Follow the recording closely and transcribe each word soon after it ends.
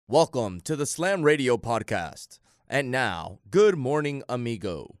Welcome to the Slam Radio Podcast. And now, good morning,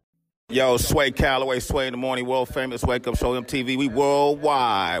 amigo. Yo, Sway Calloway, Sway in the Morning, world famous Wake Up Show MTV. We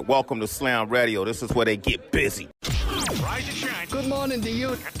worldwide. Welcome to Slam Radio. This is where they get busy. Rise and shine. Good morning to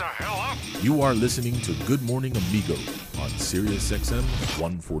you. Get the hell up. You are listening to Good Morning Amigo on Sirius XM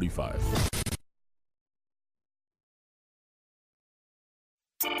 145.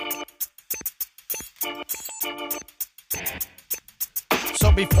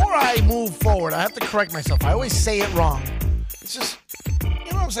 So before I move forward, I have to correct myself. I always say it wrong. It's just, you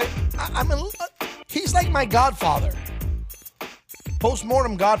know what I'm saying? He's like my godfather.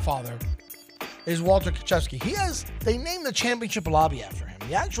 Post-mortem godfather is Walter Krzyzewski. They named the championship lobby after him.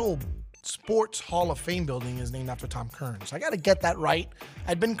 The actual Sports Hall of Fame building is named after Tom Kearns. I got to get that right.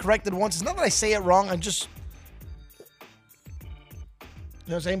 I'd been corrected once. It's not that I say it wrong. I just, you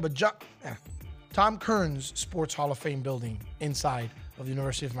know what I'm saying? But Tom Kearns Sports Hall of Fame building inside of the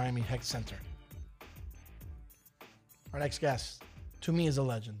University of Miami Hecht Center. Our next guest, to me, is a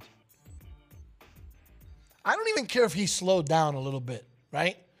legend. I don't even care if he slowed down a little bit,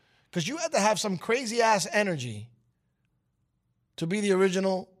 right? Because you had to have some crazy-ass energy to be the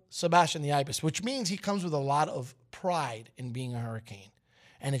original Sebastian the Ibis, which means he comes with a lot of pride in being a Hurricane.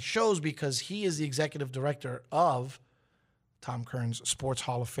 And it shows because he is the executive director of Tom Kearns Sports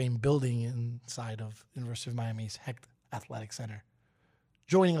Hall of Fame building inside of University of Miami's Hecht Athletic Center.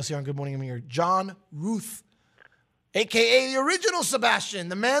 Joining us here on Good Morning Amigo, John Ruth, a.k.a. the original Sebastian,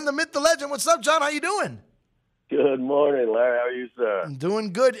 the man, the myth, the legend. What's up, John? How you doing? Good morning, Larry. How are you, sir? I'm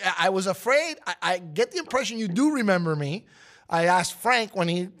doing good. I was afraid. I get the impression you do remember me. I asked Frank when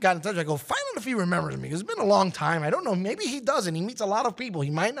he got in touch, I go, find out if he remembers me, because it's been a long time. I don't know. Maybe he doesn't. He meets a lot of people. He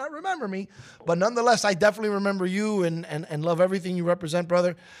might not remember me. But nonetheless, I definitely remember you and love everything you represent,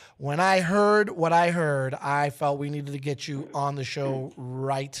 brother. When I heard what I heard, I felt we needed to get you on the show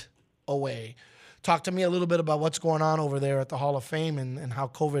right away. Talk to me a little bit about what's going on over there at the Hall of Fame and how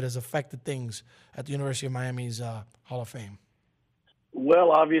COVID has affected things at the University of Miami's Hall of Fame.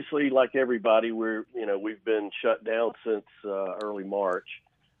 Well, obviously, like everybody, we've been shut down since early March.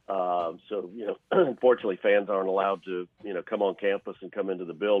 Unfortunately, fans aren't allowed to, come on campus and come into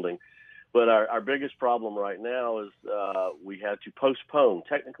the building. But our biggest problem right now is we had to postpone.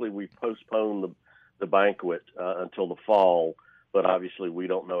 Technically, we postponed the banquet until the fall, but obviously we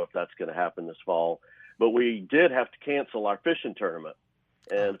don't know if that's going to happen this fall. But we did have to cancel our fishing tournament.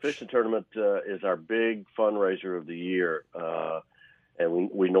 And the fishing tournament is our big fundraiser of the year.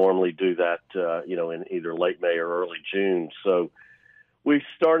 And we normally do that, in either late May or early June. So we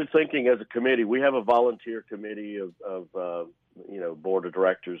started thinking as a committee. We have a volunteer committee of board of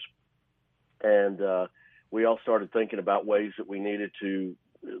directors. And we all started thinking about ways that we needed to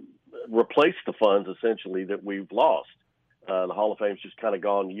replace the funds, essentially, that we've lost. The Hall of Fame's just kind of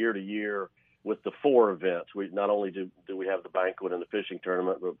gone year to year with the 4 events. We not only do we have the banquet and the fishing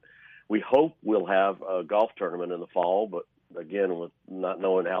tournament, but we hope we'll have a golf tournament in the fall. But again, with not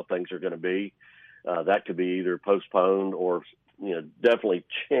knowing how things are going to be, that could be either postponed or, definitely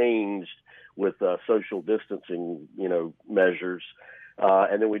changed with social distancing, measures.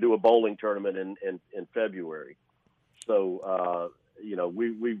 And then we do a bowling tournament in February. So,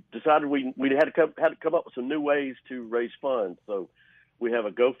 we decided we had to come up with some new ways to raise funds. So we have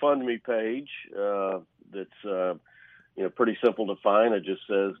a GoFundMe page that's pretty simple to find. It just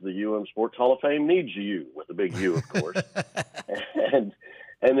says the Sports Hall of Fame needs you, with a big U, of course. and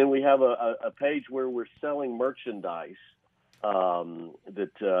then we have a page where we're selling merchandise and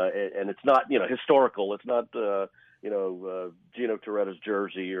it's not historical. It's not Gino Toretta's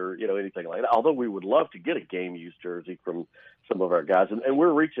jersey or anything like that. Although we would love to get a game used jersey from some of our guys, and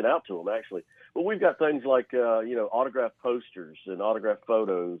we're reaching out to them actually. But we've got things like autographed posters and autographed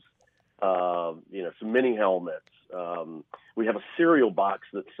photos. Some mini helmets. We have a cereal box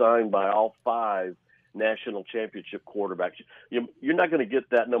that's signed by all 5 national championship quarterbacks. You're not going to get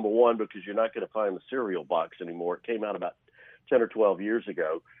that, number one, because you're not going to find the cereal box anymore. It came out about 10 or 12 years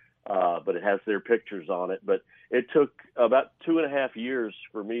ago, but it has their pictures on it. But it took about 2.5 years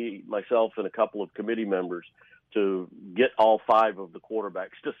for myself, and a couple of committee members to get all 5 of the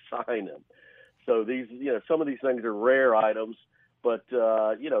quarterbacks to sign them. So these, some of these things are rare items. But,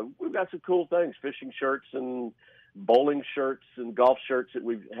 we've got some cool things, fishing shirts and bowling shirts and golf shirts that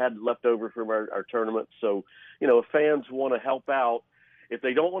we've had left over from our tournament. So, if fans want to help out, if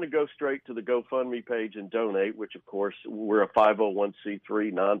they don't want to go straight to the GoFundMe page and donate, which, of course, we're a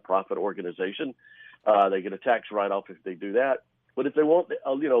 501c3 nonprofit organization, they get a tax write-off if they do that. But if they want,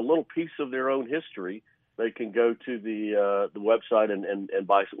 a little piece of their own history, they can go to the website and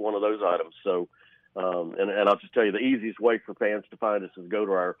buy one of those items. So, And I'll just tell you, the easiest way for fans to find us is go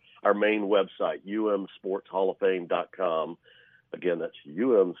to our main website, umsportshalloffame.com. Again, that's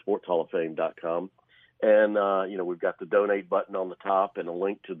umsportshalloffame.com. And, we've got the donate button on the top and a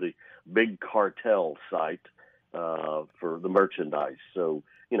link to the Big Cartel site for the merchandise. So,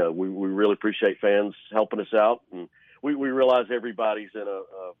 we really appreciate fans helping us out. And we realize everybody's in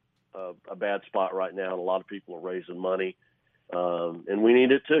a bad spot right now, and a lot of people are raising money. And we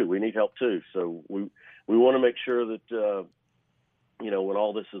need it too. We need help too. So we want to make sure that, when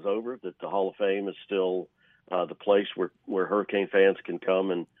all this is over, that the Hall of Fame is still the place where Hurricane fans can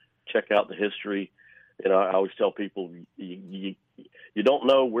come and check out the history. I always tell people you don't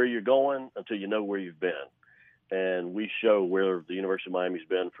know where you're going until you know where you've been. And we show where the University of Miami's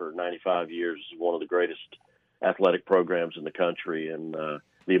been for 95 years, one of the greatest athletic programs in the country, and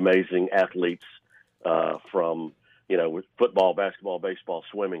the amazing athletes from, with football, basketball, baseball,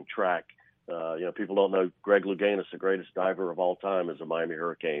 swimming, track. People don't know Greg Louganis, the greatest diver of all time, is a Miami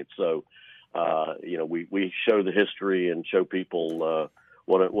Hurricane. So, we show the history and show people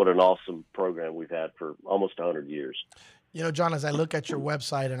what an awesome program we've had for almost 100 years. John, as I look at your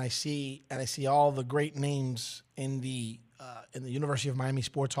website and I see all the great names in the University of Miami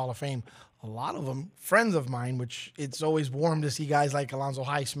Sports Hall of Fame, a lot of them friends of mine, which it's always warm to see guys like Alonzo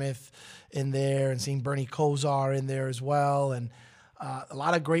Highsmith in there and seeing Bernie Kosar in there as well. And a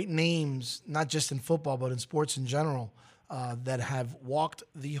lot of great names, not just in football, but in sports in general, that have walked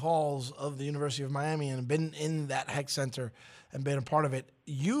the halls of the University of Miami and been in that Heck Center and been a part of it.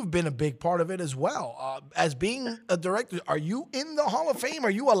 You've been a big part of it as well. As being a director, are you in the Hall of Fame?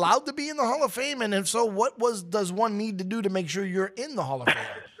 Are you allowed to be in the Hall of Fame? And if so, what does one need to do to make sure you're in the Hall of Fame?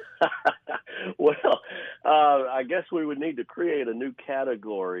 Well, I guess we would need to create a new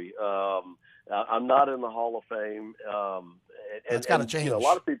category. I'm not in the Hall of Fame. That's got to change. A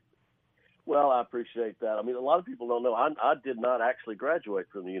lot of people. Well, I appreciate that. I mean, a lot of people don't know. I did not actually graduate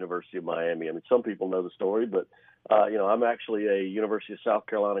from the University of Miami. I mean, some people know the story, but I'm actually a University of South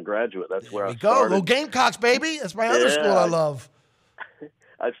Carolina graduate. That's where I started. Go Gamecocks, baby. That's my other school I love.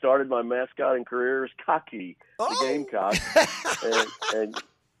 I started my mascotting career as Cocky, the Gamecocks, and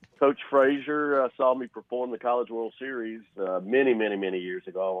Coach Frazier saw me perform the College World Series many, many, many years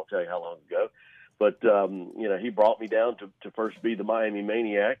ago. I won't tell you how long ago. But, he brought me down to first be the Miami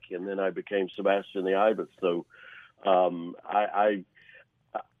Maniac, and then I became Sebastian the Ibis. So when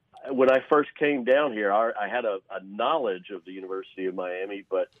I first came down here, I had a knowledge of the University of Miami,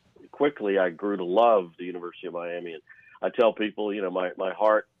 but quickly I grew to love the University of Miami. And I tell people, my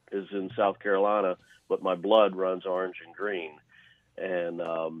heart is in South Carolina, but my blood runs orange and green. And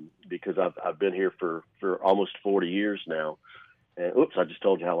because I've been here for almost 40 years now. And, oops, I just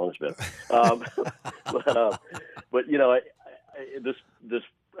told you how long it's been.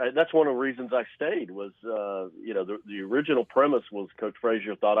 That's one of the reasons I stayed was, the original premise was Coach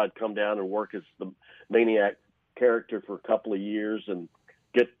Frazier thought I'd come down and work as the Maniac character for a couple of years and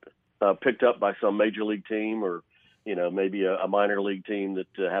get picked up by some major league team or, maybe a minor league team that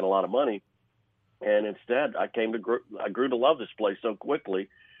had a lot of money. And instead, I grew to love this place so quickly.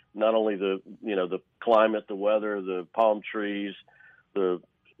 Not only the climate, the weather, the palm trees, the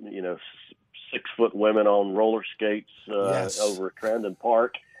 6-foot women on roller skates over at Crandon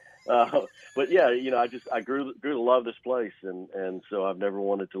Park, but yeah, I grew to love this place, and so I've never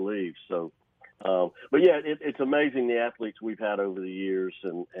wanted to leave. So, but yeah, it's amazing the athletes we've had over the years,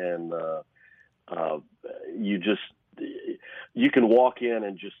 and you can walk in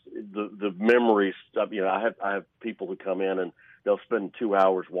and just the memories. I have people who come in and they'll spend 2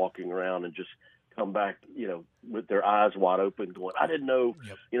 hours walking around and just come back, with their eyes wide open going, I didn't know,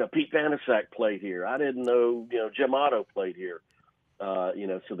 Pete Vanasak played here. I didn't know, Jim Otto played here. So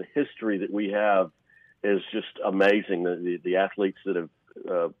the history that we have is just amazing. The athletes that have,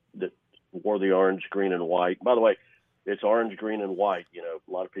 that wore the orange, green, and white. By the way, it's orange, green, and white. A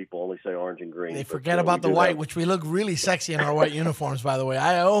lot of people only say orange and green. They forget about the white, which we look really sexy in our white uniforms, by the way.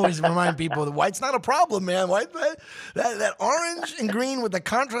 I always remind people the white's not a problem, man. White, that orange and green with the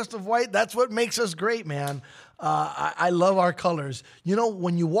contrast of white, that's what makes us great, man. I love our colors.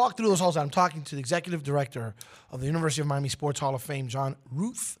 When you walk through those halls, I'm talking to the executive director of the University of Miami Sports Hall of Fame, John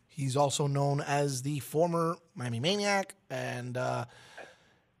Ruth. He's also known as the former Miami Maniac and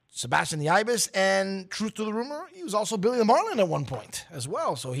Sebastian the Ibis, and truth to the rumor, he was also Billy the Marlin at one point as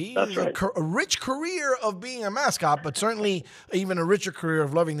well. So he has a rich career of being a mascot, but certainly even a richer career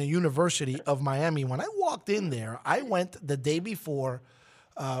of loving the University of Miami. When I walked in there, I went the day before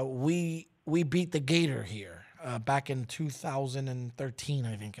we beat the Gator here back in 2013,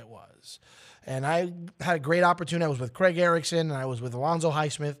 I think it was. And I had a great opportunity. I was with Craig Erickson, and I was with Alonzo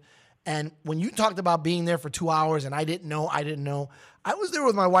Highsmith. And when you talked about being there for 2 hours and I didn't know, I was there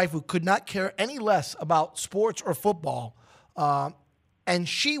with my wife who could not care any less about sports or football. And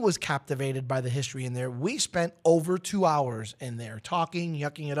she was captivated by the history in there. We spent over 2 hours in there talking,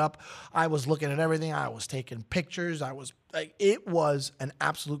 yucking it up. I was looking at everything. I was taking pictures. It was an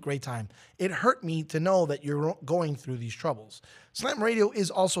absolute great time. It hurt me to know that you're going through these troubles. Slam Radio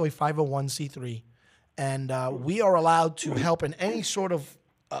is also a 501c3, and we are allowed to help in any sort of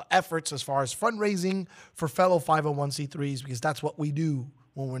efforts as far as fundraising for fellow 501c3s, because that's what we do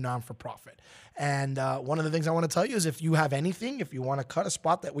when we're non-for-profit. And one of the things I want to tell you is if you have anything, if you want to cut a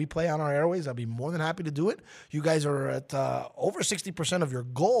spot that we play on our airways, I'll be more than happy to do it. You guys are at over 60% of your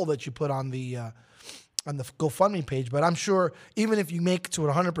goal that you put on the GoFundMe page, but I'm sure even if you make it to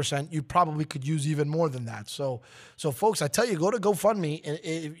 100%, you probably could use even more than that. So folks, I tell you, go to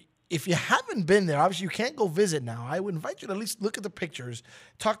GoFundMe. If you haven't been there, obviously you can't go visit now. I would invite you to at least look at the pictures,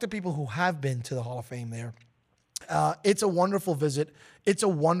 talk to people who have been to the Hall of Fame there. It's a wonderful visit. It's a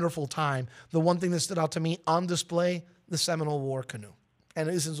wonderful time. The one thing that stood out to me on display, the Seminole War canoe. And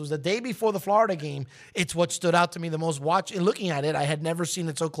this was the day before the Florida game. It's what stood out to me the most. Looking at it, I had never seen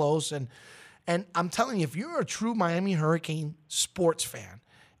it so close. And I'm telling you, if you're a true Miami Hurricane sports fan,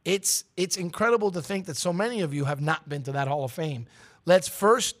 it's incredible to think that so many of you have not been to that Hall of Fame. Let's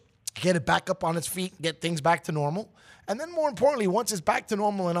first get it back up on its feet, get things back to normal. And then more importantly, once it's back to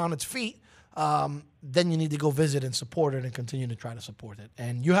normal and on its feet, then you need to go visit and support it and continue to try to support it.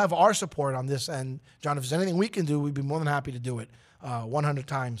 And you have our support on this. And, John, if there's anything we can do, we'd be more than happy to do it 100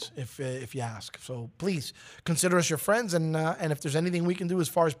 times if you ask. So please consider us your friends. And if there's anything we can do as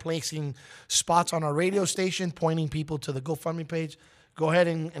far as placing spots on our radio station, pointing people to the GoFundMe page, go ahead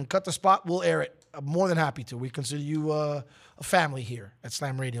and cut the spot. We'll air it. I'm more than happy to. We consider you a family here at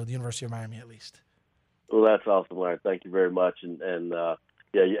Slam Radio, the University of Miami, at least. Well, that's awesome, Larry. Thank you very much. And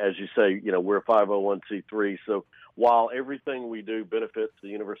yeah, as you say, we're a 501c3. So while everything we do benefits the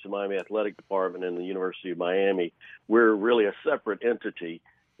University of Miami Athletic Department and the University of Miami, we're really a separate entity.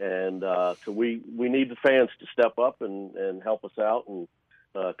 And so we need the fans to step up and help us out. And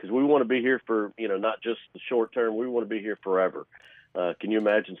because we want to be here for, not just the short term, we want to be here forever. Can you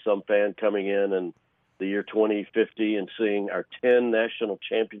imagine some fan coming in and the year 2050 and seeing our 10 national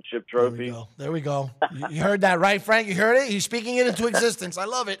championship trophies? There we go. You heard that, right, Frank? You heard it? He's speaking it into existence. I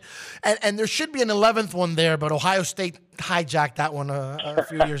love it. And there should be an 11th one there, but Ohio State hijacked that one a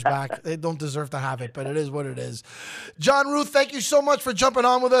few years back. They don't deserve to have it, but it is what it is. John Ruth, thank you so much for jumping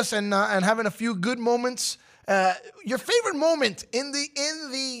on with us and having a few good moments. Your favorite moment in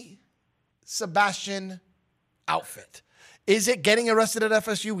the Sebastian outfit? Is it getting arrested at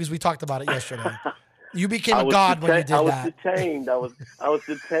FSU? Because we talked about it yesterday. You became a god when you did that. I was detained. I was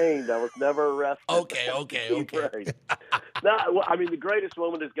detained. I was never arrested. Okay. Right. No, I mean, the greatest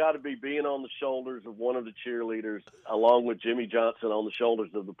moment has got to be being on the shoulders of one of the cheerleaders, along with Jimmy Johnson on the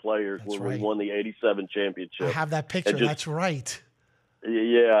shoulders of the players when we won the '87 championship. I have that picture. That's right.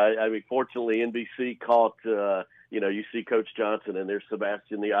 Yeah, I mean, fortunately, NBC caught. You see Coach Johnson, and there's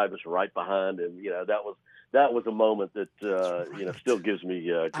Sebastian the Ibis right behind him. That was a moment that, still gives me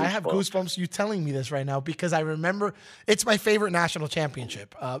goosebumps. I have goosebumps you telling me this right now because I remember it's my favorite national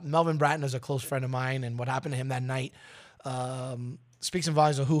championship. Melvin Bratton is a close friend of mine, and what happened to him that night speaks in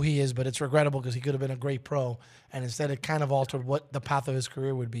volumes of who he is, but it's regrettable because he could have been a great pro, and instead it kind of altered what the path of his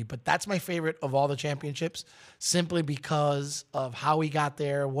career would be. But that's my favorite of all the championships simply because of how he got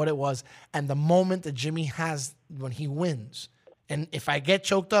there, what it was, and the moment that Jimmy has when he wins. And if I get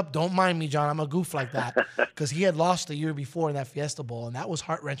choked up, don't mind me, John. I'm a goof like that because he had lost the year before in that Fiesta Bowl, and that was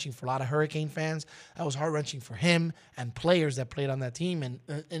heart-wrenching for a lot of Hurricane fans. That was heart-wrenching for him and players that played on that team.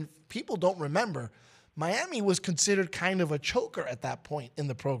 And people don't remember, Miami was considered kind of a choker at that point in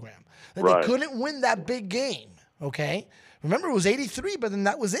the program. That They couldn't win that big game, okay? Remember, it was 83, but then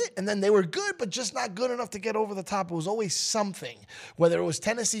that was it. And then they were good, but just not good enough to get over the top. It was always something, whether it was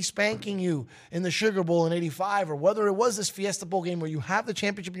Tennessee spanking you in the Sugar Bowl in 85 or whether it was this Fiesta Bowl game where you have the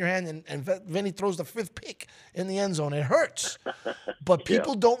championship in your hand and Vinny throws the 5th pick in the end zone. It hurts. But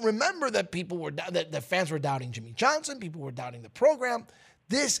people don't remember that that fans were doubting Jimmy Johnson. People were doubting the program.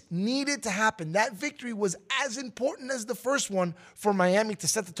 This needed to happen. That victory was as important as the first one for Miami to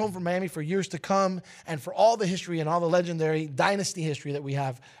set the tone for Miami for years to come and for all the history and all the legendary dynasty history that we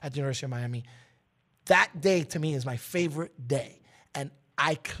have at the University of Miami. That day, to me, is my favorite day. And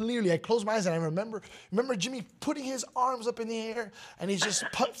I close my eyes and I remember Jimmy putting his arms up in the air and he's just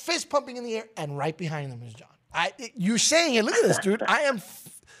fist pumping in the air, and right behind him is John. You're saying it. Look at this, dude.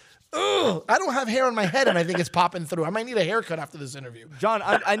 ugh, I don't have hair on my head, and I think it's popping through. I might need a haircut after this interview. John,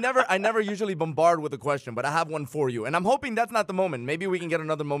 I never usually bombard with a question, but I have one for you. And I'm hoping that's not the moment. Maybe we can get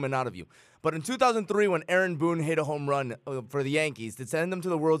another moment out of you. But in 2003, when Aaron Boone hit a home run for the Yankees to send them to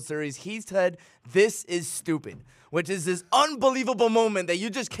the World Series, he said, "This is stupid," which is this unbelievable moment that you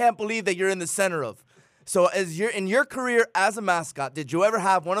just can't believe that you're in the center of. So in your career as a mascot, did you ever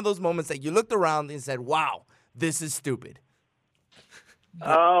have one of those moments that you looked around and said, "Wow, this is stupid"?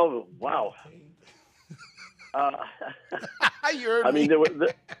 Oh, wow. You heard me.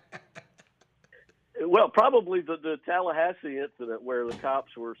 Well, probably the Tallahassee incident where the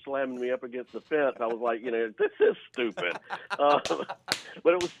cops were slamming me up against the fence. I was like, this is stupid. But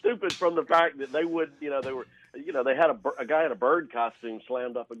it was stupid from the fact that they would, they had a guy in a bird costume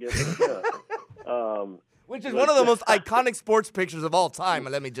slammed up against the fence. Which is one of the most iconic sports pictures of all time.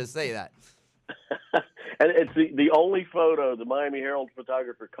 Let me just say that. And it's the only photo. The Miami Herald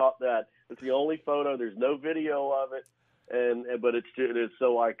photographer caught that. It's the only photo. There's no video of it, but it's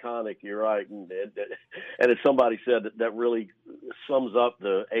so iconic. You're right, and as somebody said, that really sums up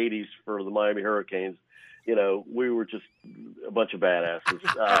the '80s for the Miami Hurricanes. We were just a bunch of badasses.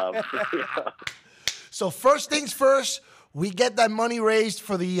 So first things first. We get that money raised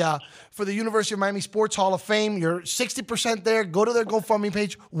for the University of Miami Sports Hall of Fame. You're 60% there. Go to their GoFundMe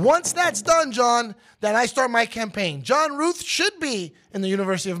page. Once that's done, John, then I start my campaign. John Ruth should be in the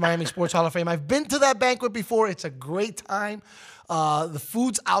University of Miami Sports Hall of Fame. I've been to that banquet before. It's a great time. The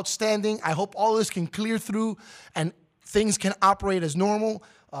food's outstanding. I hope all this can clear through and things can operate as normal.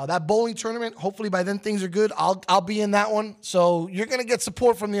 That bowling tournament, hopefully by then things are good. I'll be in that one. So you're going to get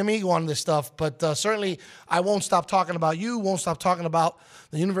support from the Amigo on this stuff. But certainly I won't stop talking about you, won't stop talking about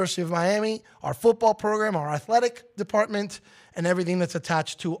the University of Miami, our football program, our athletic department, and everything that's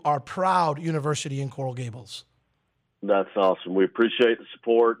attached to our proud university in Coral Gables. That's awesome. We appreciate the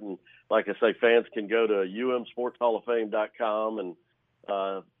support. And like I say, fans can go to umsportshalloffame.com and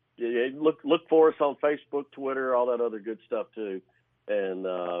look for us on Facebook, Twitter, all that other good stuff too. And,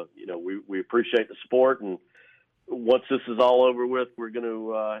 we appreciate the support. And once this is all over with, we're going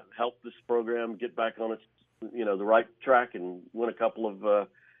to help this program get back on its, the right track and win a couple of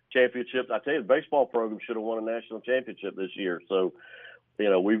championships. I tell you, the baseball program should have won a national championship this year. So,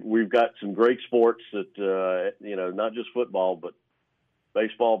 we've got some great sports that, not just football, but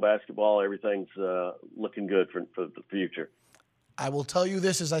baseball, basketball, everything's looking good for the future. I will tell you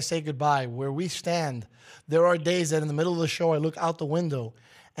this as I say goodbye. Where we stand, there are days that in the middle of the show I look out the window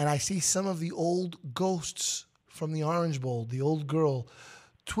and I see some of the old ghosts from the Orange Bowl, the old girl,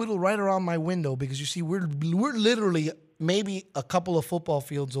 twiddle right around my window because, you see, we're literally maybe a couple of football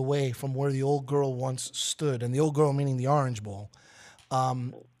fields away from where the old girl once stood, and the old girl meaning the Orange Bowl.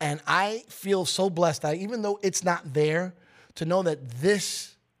 And I feel so blessed that even though it's not there, to know that this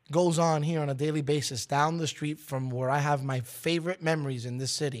goes on here on a daily basis down the street from where I have my favorite memories in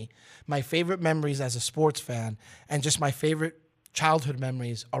this city, my favorite memories as a sports fan, and just my favorite childhood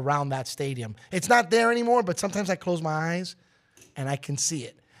memories around that stadium. It's not there anymore, but sometimes I close my eyes and I can see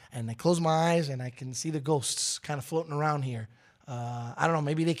it. And I close my eyes and I can see the ghosts kind of floating around here. I don't know,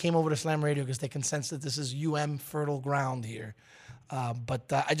 maybe they came over to Slam Radio because they can sense that this is fertile ground here.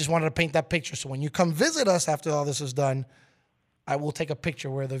 But I just wanted to paint that picture. So when you come visit us after all this is done, I will take a picture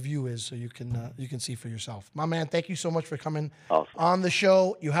where the view is so you can see for yourself. My man, thank you so much for coming on the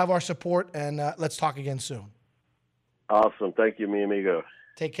show. You have our support, and let's talk again soon. Awesome. Thank you, mi amigo.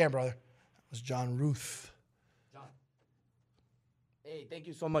 Take care, brother. That was John Ruth. John. Hey, thank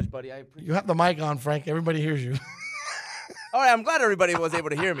you so much, buddy. I appreciate You have the mic on, Frank. Everybody hears you. All right, I'm glad everybody was able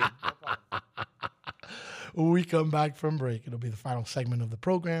to hear me. When we come back from break, it'll be the final segment of the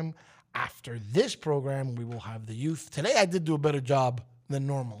program. After this program, we will have the youth. Today, I did do a better job than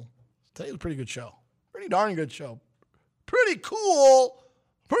normal. Today was a pretty good show. Pretty darn good show. Pretty cool.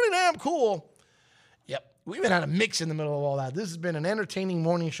 Pretty damn cool. Yep. We even had a mix in the middle of all that. This has been an entertaining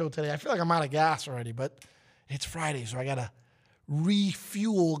morning show today. I feel like I'm out of gas already, but it's Friday, so I got to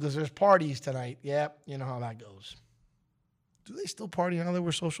refuel because there's parties tonight. Yep. You know how that goes. Do they still party now that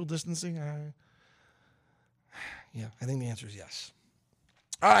we're social distancing? Yeah, I think the answer is yes.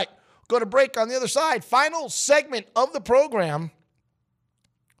 All right. Go to break on the other side. Final segment of the program.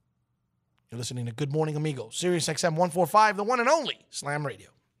 You're listening to Good Morning Amigo, Sirius XM 145, the one and only Slam Radio.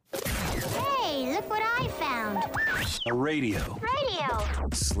 Hey, look what I found. A radio. Radio.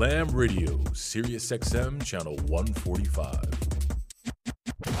 Slam Radio, Sirius XM, channel 145.